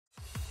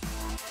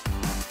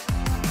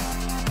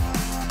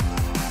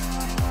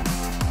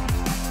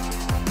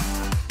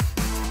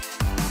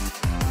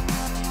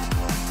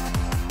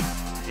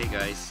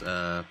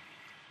guys,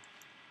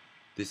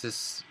 this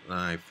is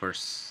my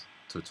first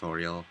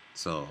tutorial,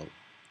 so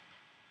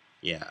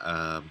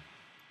yeah,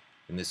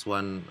 in this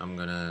one I'm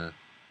gonna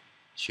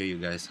show you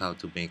guys how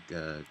to make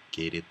a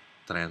gated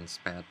trance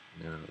pad.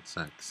 It's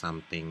like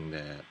something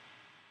that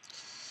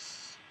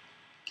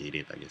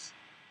gated, I guess.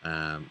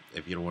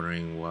 If you're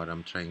wondering what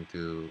I'm trying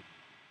to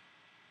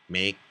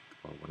make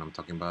or what I'm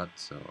talking about,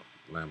 so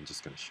I'm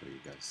just gonna show you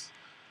guys.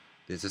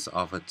 This is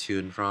off a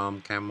tune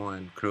from Camo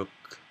and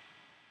Krooked,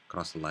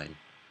 Cross the Line.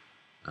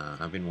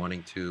 I've been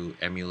wanting to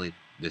emulate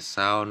this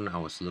sound. I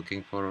was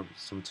looking for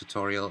some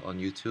tutorial on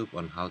YouTube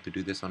on how to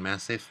do this on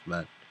Massive,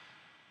 but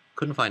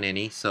couldn't find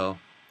any, so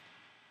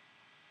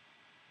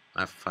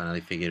I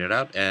finally figured it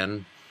out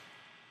and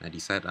I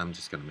decided I'm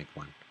just gonna make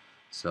one.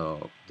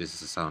 So this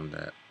is a sound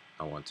that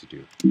I want to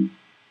do.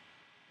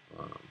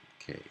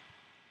 Okay,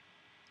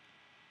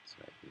 it's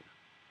right here.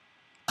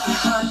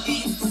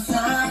 Heartbeat's the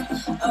sign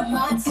of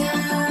my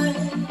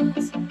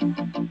times.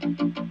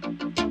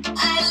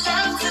 I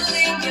love to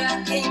linger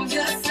in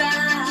your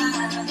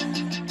side.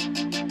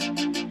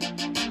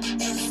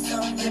 It's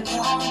something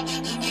wrong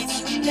with me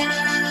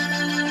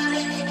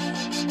tonight.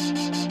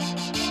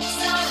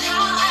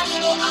 Somehow I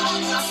know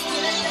I'm lost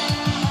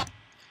in.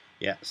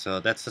 Yeah, so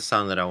that's the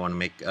sound that I want to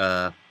make.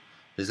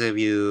 Basically, if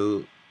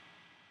you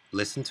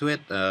listen to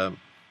it,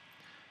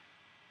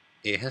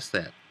 it has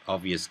that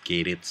obvious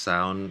gated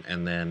sound,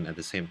 and then at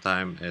the same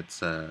time it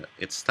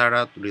start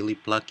out really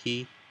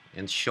plucky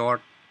and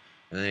short,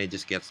 and then it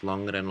just gets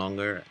longer and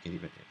longer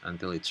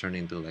until it turns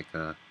into like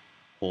a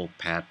whole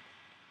pad.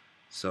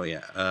 So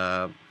yeah,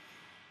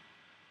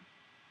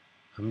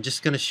 I'm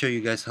just gonna show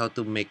you guys how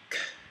to make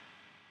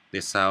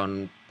this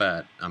sound,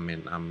 but I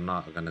mean I'm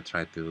not gonna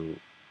try to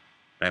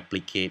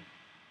replicate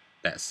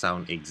that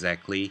sound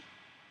exactly,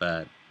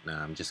 but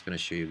I'm just gonna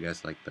show you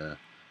guys like the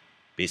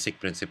basic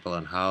principle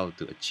on how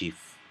to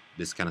achieve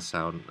this kind of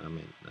sound. I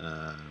mean,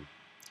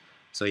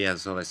 so yeah,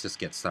 so let's just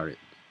get started.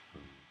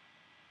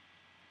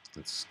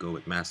 Let's go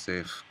with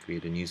Massive,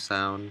 create a new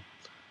sound.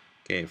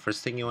 Okay,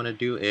 first thing you want to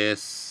do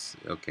is,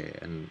 okay,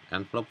 and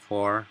envelope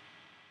 4.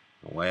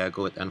 Why I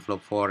go with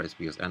envelope 4 is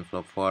because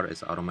envelope 4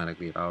 is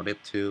automatically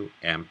routed to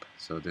amp,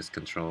 so this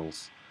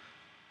controls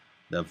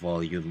the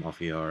volume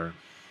of your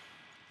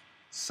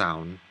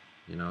sound,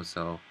 you know.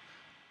 So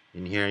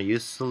in here,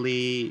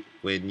 usually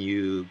when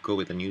you go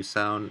with a new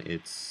sound,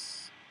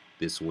 it's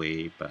this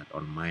way, but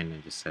on mine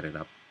I just set it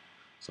up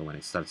so when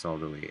it starts all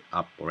the way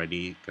up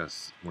already,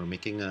 because we're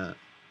making a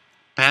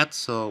pad,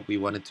 so we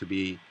want it to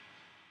be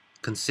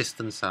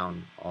consistent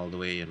sound all the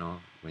way, you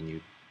know. When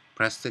you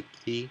press the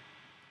key,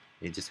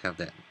 you just have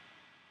that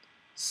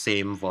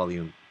same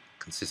volume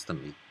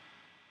consistently.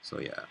 So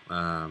yeah,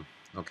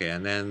 okay,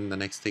 and then the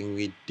next thing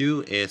we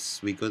do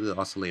is we go to the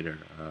oscillator.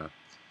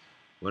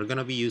 We're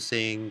gonna be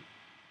using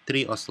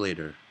 3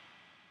 oscillator.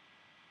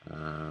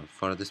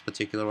 For this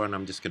particular one,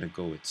 I'm just gonna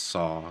go with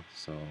saw,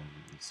 so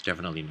it's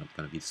definitely not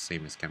gonna be the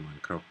same as Camo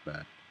and Krooked,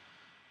 but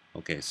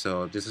okay,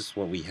 so this is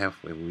what we have.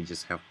 We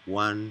just have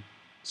one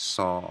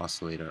saw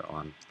oscillator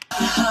on.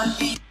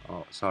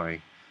 Oh,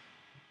 sorry,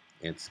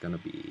 it's gonna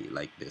be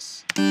like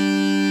this.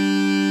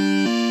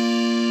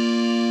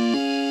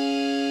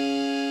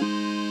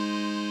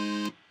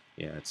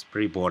 Yeah, it's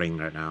pretty boring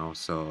right now,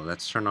 so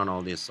let's turn on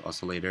all this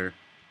oscillator.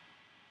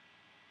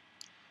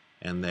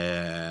 And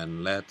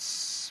then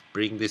let's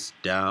bring this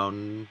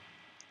down.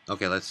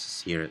 Okay, let's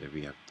just hear it if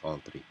we have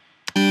all 3.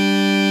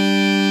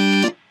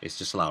 It's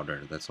just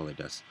louder, that's all it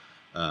does.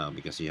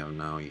 Because you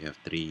have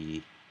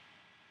 3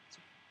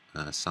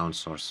 sound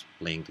source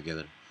playing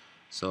together.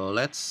 So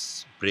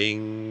let's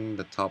bring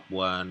the top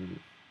one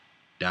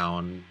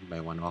down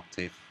by 1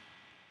 octave.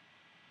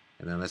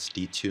 And then let's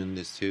detune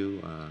this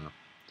too.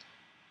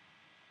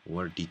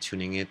 We're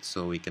detuning it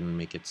so we can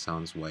make it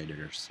sounds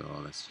wider. So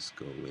let's just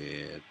go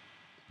with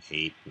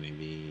 8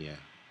 maybe. Yeah.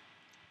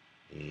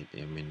 8.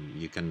 I mean,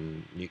 you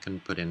can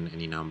put in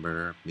any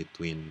number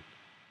between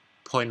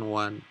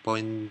 0.1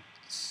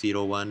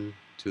 0.01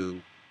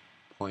 to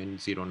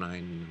 0.09.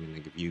 I mean,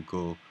 like if you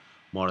go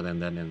more than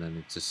that, and then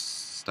it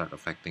just start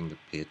affecting the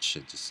pitch,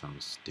 it just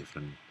sounds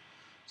different.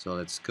 So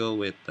let's go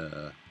with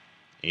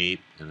 8,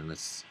 and then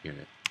let's hear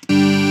it.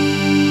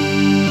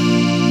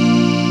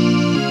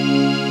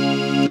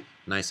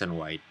 Nice and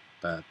white,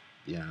 but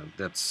yeah,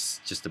 that's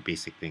just the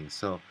basic thing.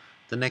 So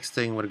the next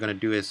thing we're gonna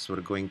do is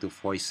we're going to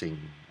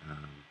voicing.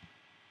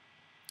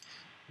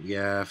 We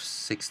have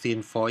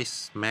 16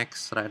 voice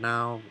max right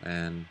now,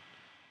 and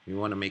we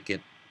want to make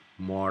it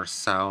more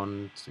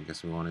sound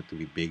because we want it to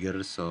be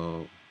bigger.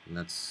 So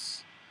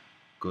let's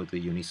go to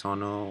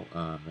unisono.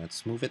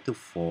 Let's move it to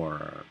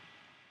 4.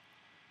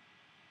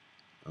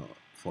 Oh,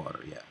 4,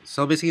 yeah.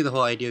 So basically the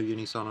whole idea of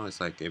unisono is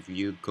like if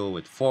you go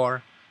with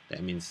 4,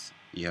 that means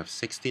you have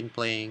 16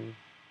 playing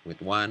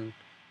with 1.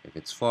 If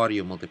it's 4,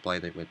 you multiply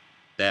that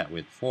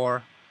with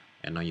 4,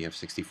 and now you have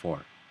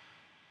 64.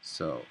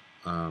 So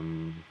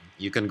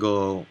you can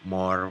go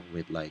more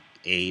with like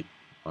 8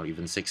 or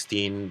even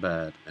 16,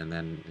 and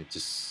then it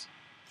just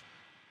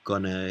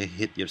gonna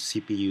hit your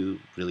CPU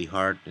really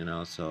hard, you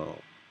know.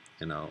 So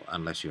you know,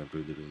 unless you have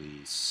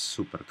really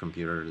super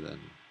computer, then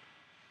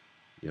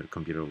your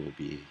computer will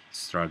be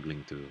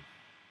struggling to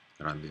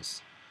run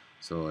this.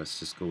 So let's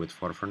just go with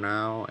 4 for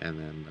now, and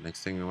then the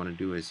next thing we want to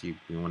do is we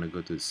want to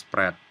go to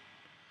spread.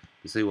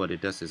 You see what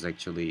it does is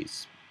actually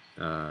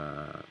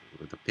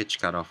with the pitch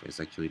cutoff is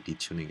actually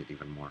detuning it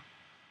even more.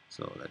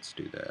 So let's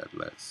do that.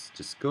 Let's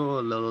just go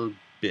a little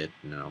bit.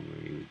 Now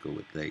maybe we go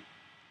with like,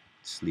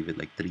 just leave it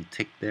like 3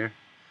 tick there,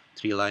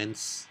 3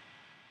 lines,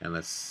 and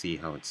let's see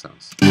how it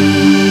sounds.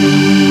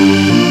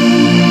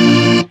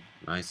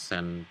 Nice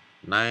and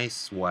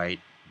nice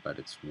white, but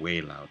it's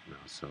way loud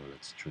now. So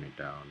let's turn it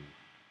down.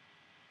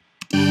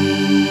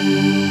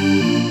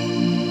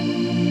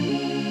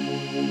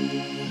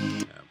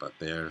 Yeah, about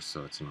there,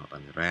 so it's not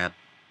on the red.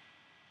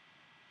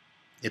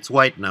 It's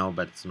white now,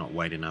 but it's not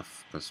white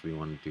enough because we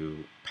want to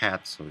do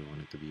pad, so we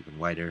want it to be even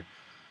wider.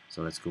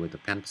 So let's go with the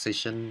pen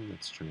position.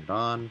 Let's turn it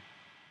on,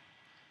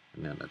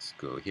 and then let's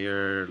go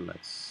here.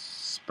 Let's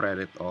spread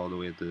it all the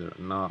way to the,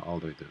 not all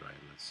the way to the right.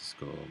 Let's just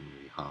go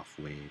maybe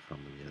halfway from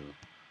the middle.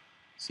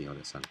 See how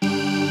that sounds.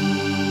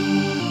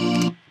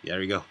 There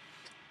we go.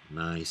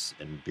 Nice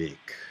and big.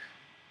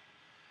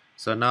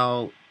 So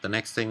now the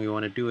next thing we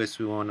want to do is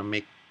we want to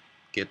make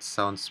it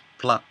sounds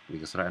plucked,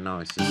 because right now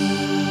it's just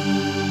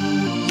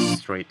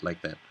straight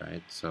like that,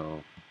 right?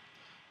 So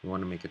we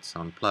want to make it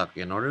sound plucked.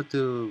 In order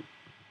to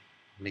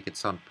make it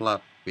sound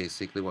plucked,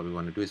 basically what we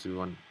want to do is we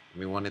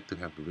want it to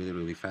have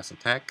really fast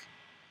attack,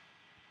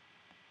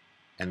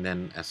 and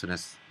then as soon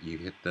as you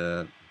hit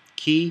the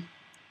key,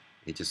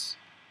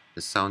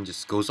 the sound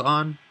just goes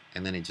on,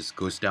 and then it just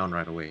goes down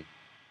right away.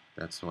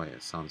 That's why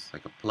it sounds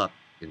like a plucked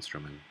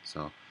instrument.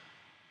 So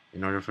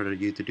in order for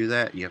you to do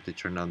that, you have to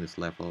turn down this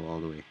level all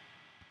the way.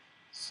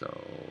 So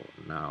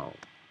now,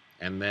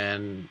 and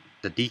then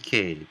the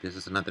decay, this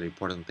is another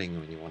important thing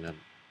when you want to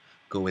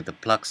go with the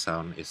pluck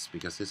sound, is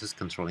because this is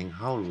controlling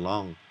how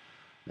long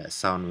that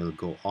sound will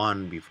go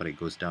on before it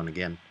goes down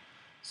again,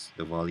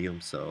 the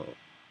volume. So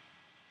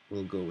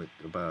we'll go with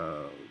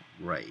about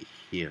right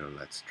here.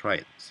 Let's try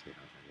it, see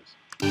how that goes.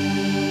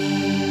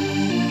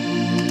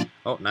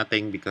 Oh,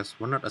 nothing, because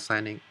we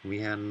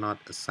are not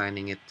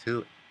assigning it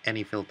to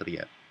any filter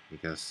yet,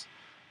 because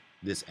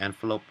this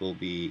envelope will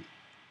be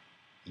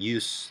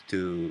used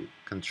to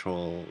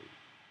control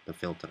the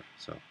filter.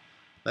 So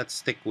let's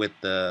stick with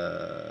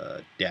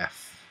the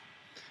def.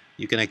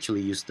 You can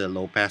actually use the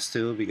low pass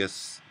too,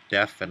 because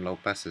def and low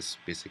pass is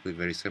basically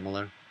very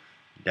similar.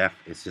 Def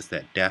is just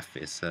that def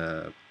is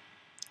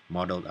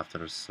modeled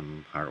after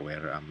some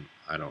hardware.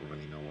 I don't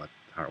really know what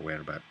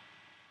hardware, but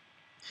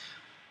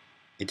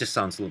it just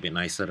sounds a little bit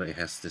nicer. It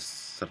has this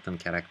certain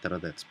character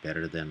that's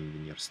better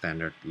than your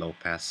standard low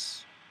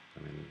pass. I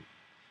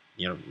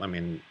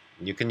mean,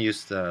 you can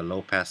use the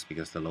low pass,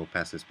 because the low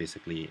pass is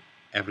basically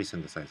every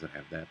synthesizer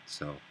have that.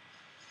 So,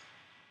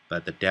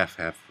 but the def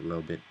have a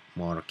little bit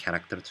more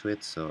character to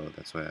it, so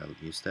that's why I'll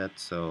use that.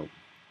 So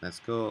let's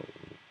go.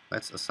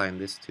 Let's assign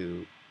this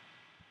to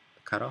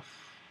the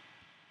cutoff.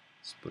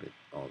 Let's put it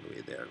all the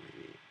way there.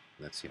 Maybe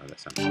let's see how that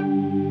sounds.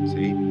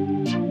 See.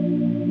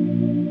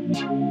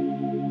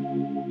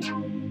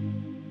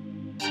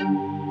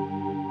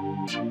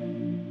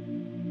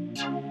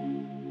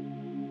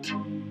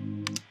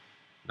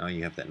 Now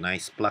you have that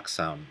nice pluck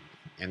sound.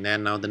 And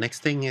then now the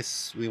next thing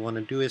is we want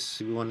to do is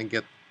we want to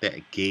get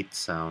that gate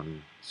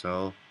sound.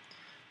 So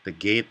the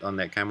gate on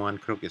that Camo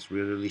Krooked is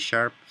really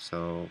sharp,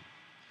 so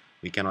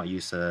we cannot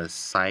use a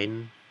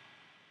sine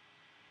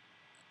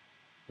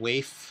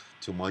wave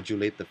to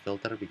modulate the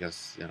filter,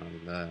 because you know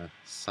the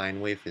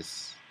sine wave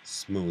is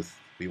smooth.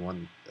 We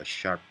want a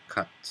sharp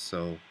cut.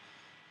 So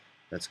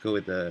let's go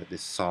with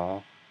this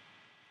saw,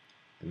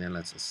 and then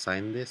let's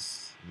assign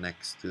this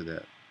next to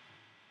the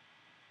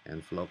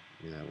envelope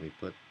that we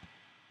put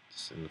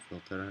just in the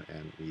filter,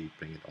 and we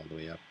bring it all the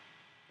way up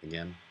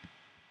again.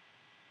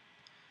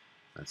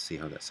 Let's see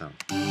how that sounds.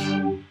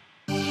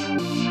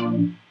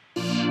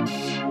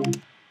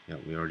 Yeah,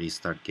 we already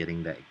start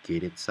getting that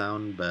gated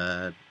sound,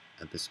 but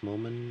at this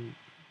moment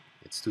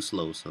it's too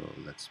slow, so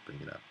let's bring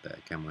it up. The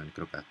Camo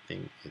Krooked, I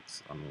think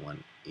it's on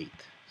 1/8.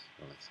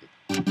 So let's see.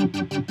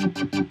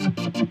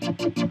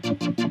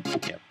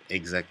 Yep,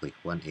 exactly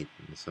 1/8.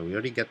 So we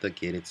already got the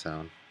gated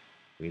sound.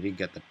 We already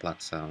get the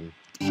pluck sound.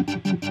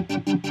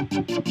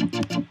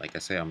 Like I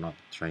say, I'm not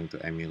trying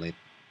to emulate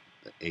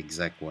the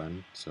exact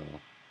one, so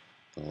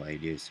the whole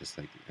idea is just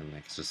like an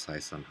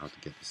exercise on how to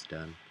get this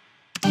done.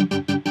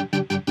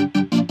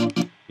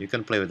 You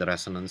can play with the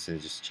resonance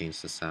and just change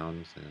the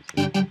sounds.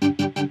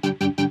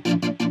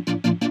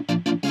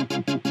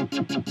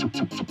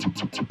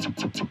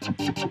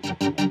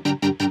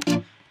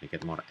 Make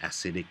it more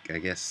acidic, I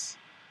guess.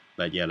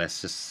 But yeah,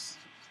 let's just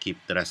keep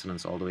the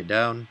resonance all the way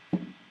down.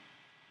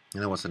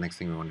 And then what's the next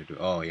thing we want to do?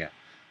 Oh yeah,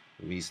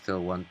 we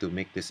still want to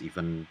make this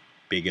even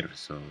bigger.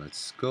 So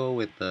let's go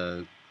with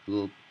add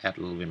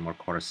a little bit more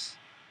chorus.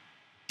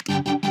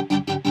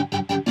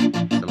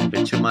 It's a little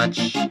bit too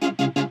much.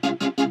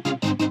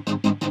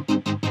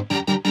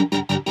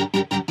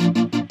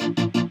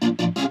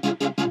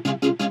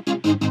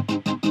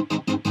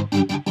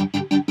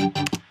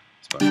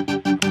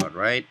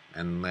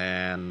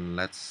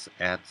 let's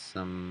add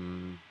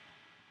some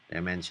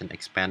dimension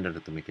expander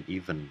to make it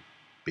even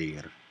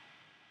bigger.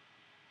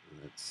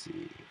 Let's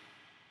see.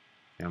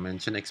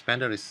 Dimension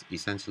expander is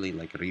essentially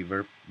like a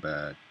reverb,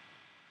 but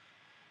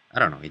I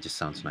don't know, it just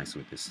sounds nice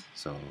with this.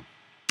 So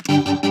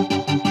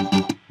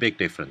big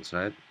difference,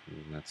 right?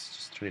 Let's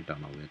just turn it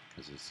down a little bit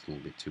because it's a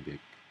little bit too big.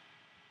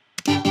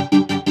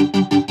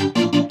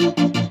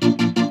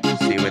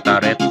 See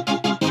without it.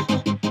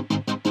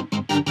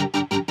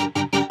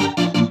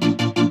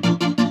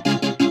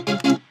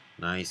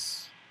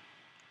 Nice.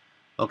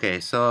 Okay,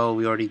 so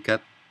we already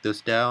got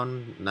those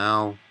down.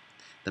 Now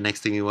the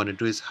next thing we want to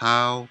do is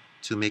how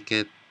to make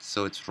it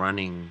so it's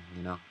running,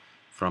 you know,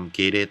 from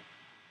gated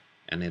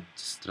and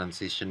it's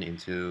transition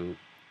into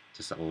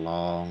just a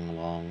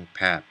long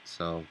path.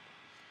 So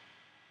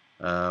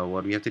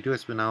what we have to do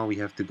is now we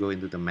have to go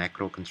into the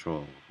macro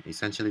control.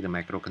 Essentially, the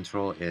macro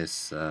control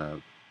is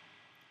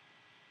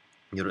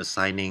you're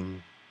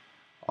assigning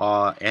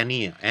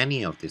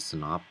any of this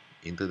knob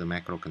into the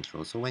macro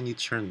control. So when you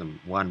turn the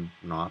one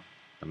knob,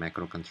 the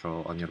macro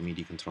control on your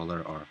MIDI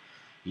controller, or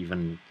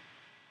even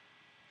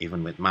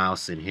with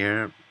mouse in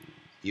here,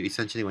 you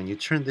essentially when you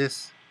turn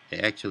this,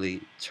 it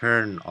actually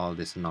turn all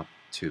this knob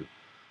too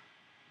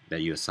that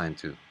you assign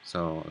to.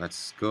 So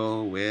let's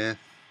go with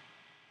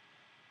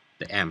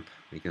the amp,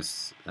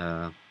 because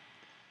the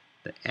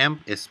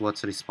amp is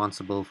what's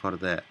responsible for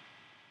the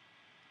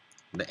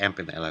amp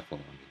in the LFO. I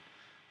mean,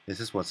 this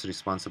is what's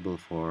responsible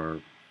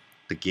for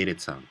the gated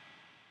sound.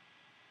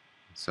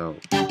 So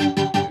here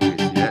we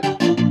see it.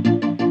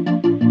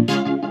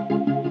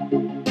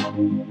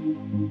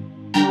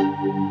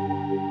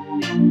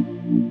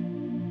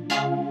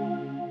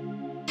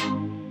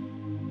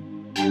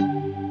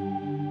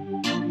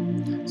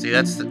 See,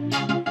 that's the,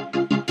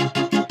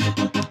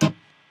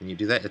 when you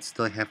do that, it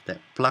still have that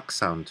pluck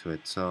sound to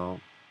it. So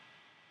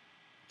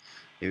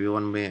if you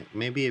want,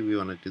 maybe if you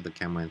want to do the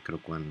Camo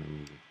Krooked one,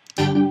 maybe.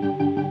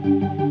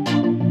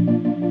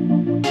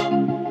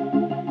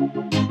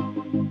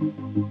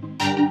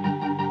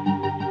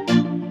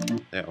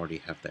 They already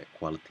have that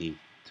quality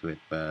to it,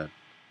 but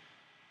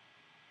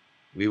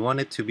we want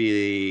it to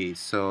be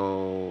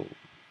so.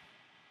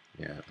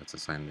 Yeah, let's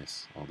assign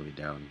this all the way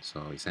down.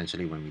 So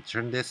essentially, when we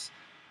turn this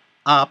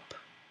up,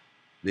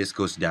 this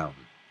goes down.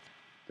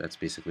 That's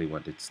basically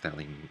what it's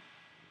telling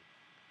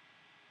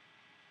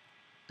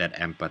that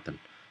amp button.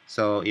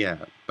 So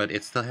yeah, but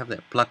it still have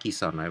that plucky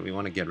sound, right? We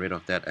want to get rid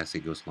of that as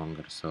it goes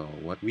longer. So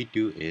what we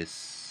do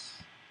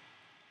is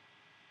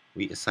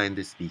we assign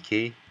this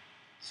decay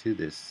to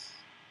this,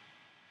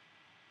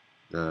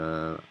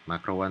 the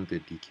macro one to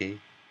decay,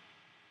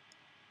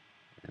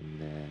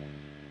 and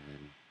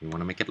then we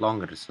want to make it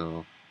longer.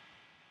 So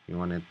we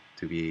want it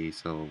to be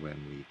so when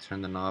we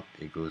turn the knob,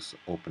 it goes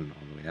open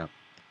all the way up.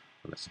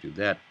 So let's do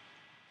that.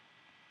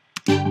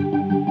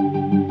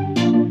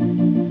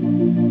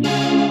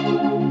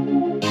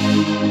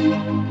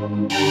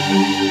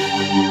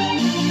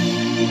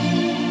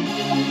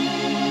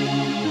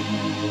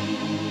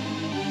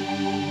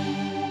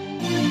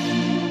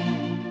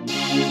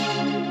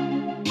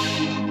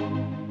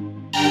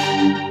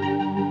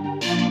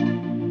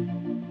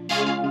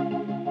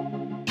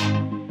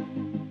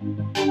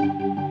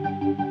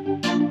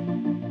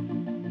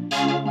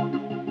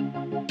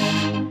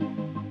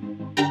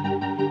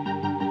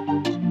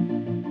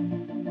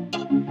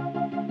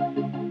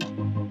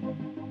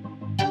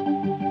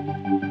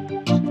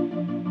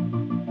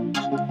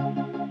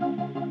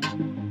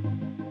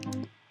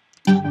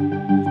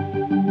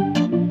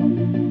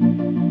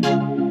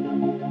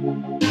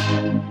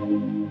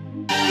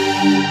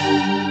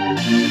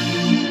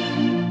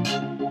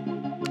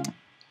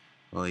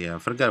 Oh yeah, I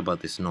forgot about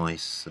this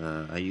noise.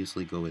 I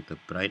usually go with the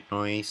bright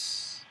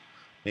noise.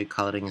 Maybe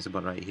coloring is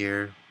about right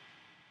here,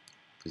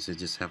 because it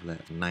just have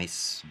that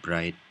nice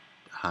bright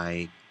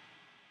high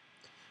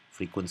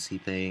frequency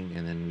thing,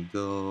 and then we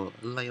go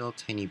a little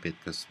tiny bit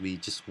because we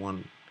just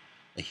want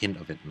a hint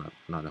of it,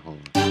 not a whole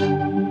lot.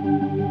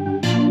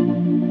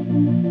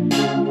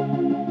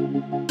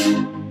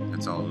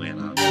 That's all the way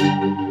loud.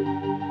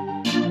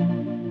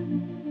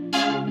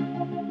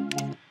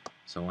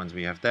 So once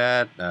we have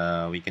that,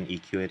 we can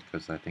EQ it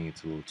because I think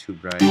it's a little too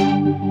bright.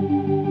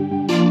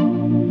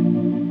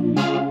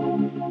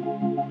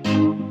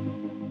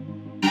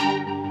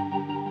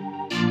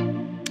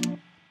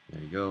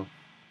 There you go.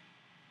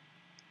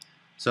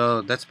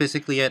 So that's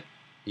basically it.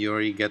 You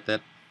already get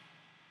that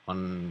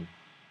on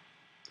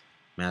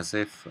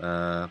Massive.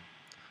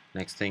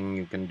 Next thing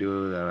you can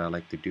do that I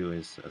like to do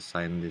is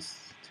assign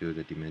this to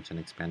the dimension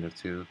expander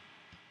too.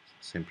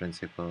 Same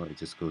principle, it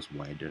just goes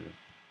wider,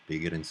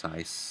 bigger in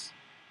size.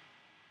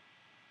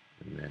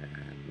 And then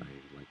I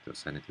like to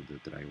assign it to the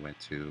dry wet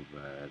too,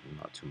 but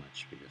not too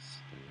much because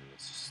then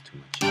it's just too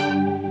much.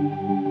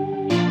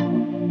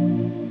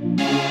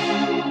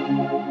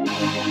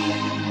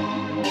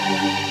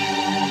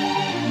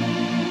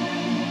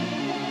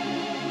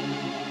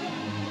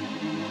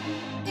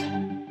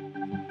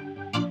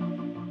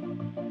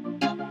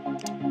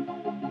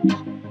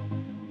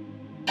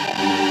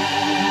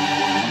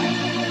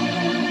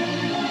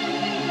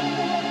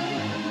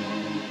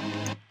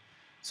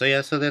 So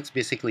yeah, so that's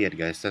basically it,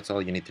 guys. That's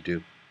all you need to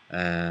do.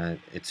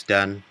 It's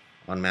done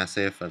on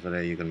massive.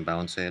 Whether you can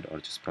bounce it or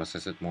just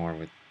process it more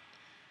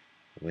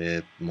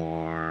with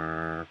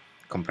more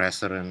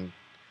compressor and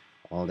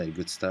all that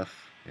good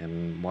stuff,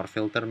 and more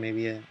filter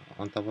maybe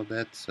on top of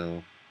that.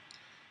 So,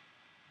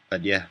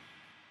 but yeah,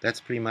 that's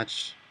pretty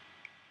much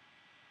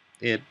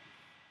it.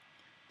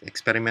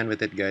 Experiment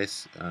with it,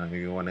 guys. If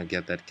you want to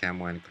get that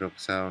Camo and Crook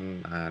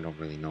sound, I don't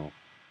really know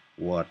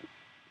what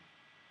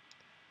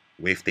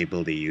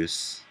wavetable they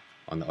use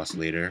on the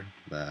oscillator,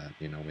 but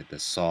you know, with the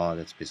saw,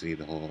 that's basically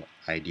the whole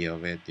idea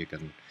of it. You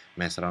can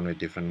mess around with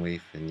different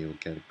wave and you'll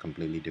get a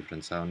completely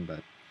different sound.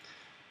 But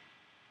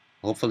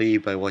hopefully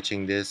by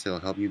watching this, it'll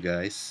help you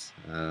guys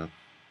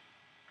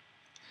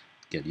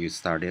get you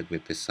started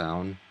with the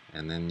sound,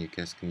 and then you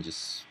guys can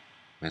just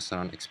mess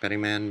around,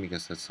 experiment,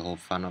 because that's the whole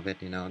fun of it,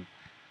 you know.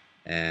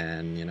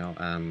 And you know,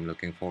 I'm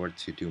looking forward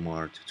to do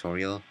more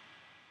tutorial.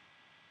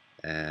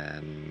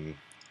 And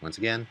once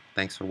again,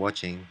 thanks for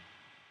watching.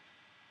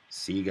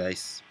 See you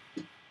guys.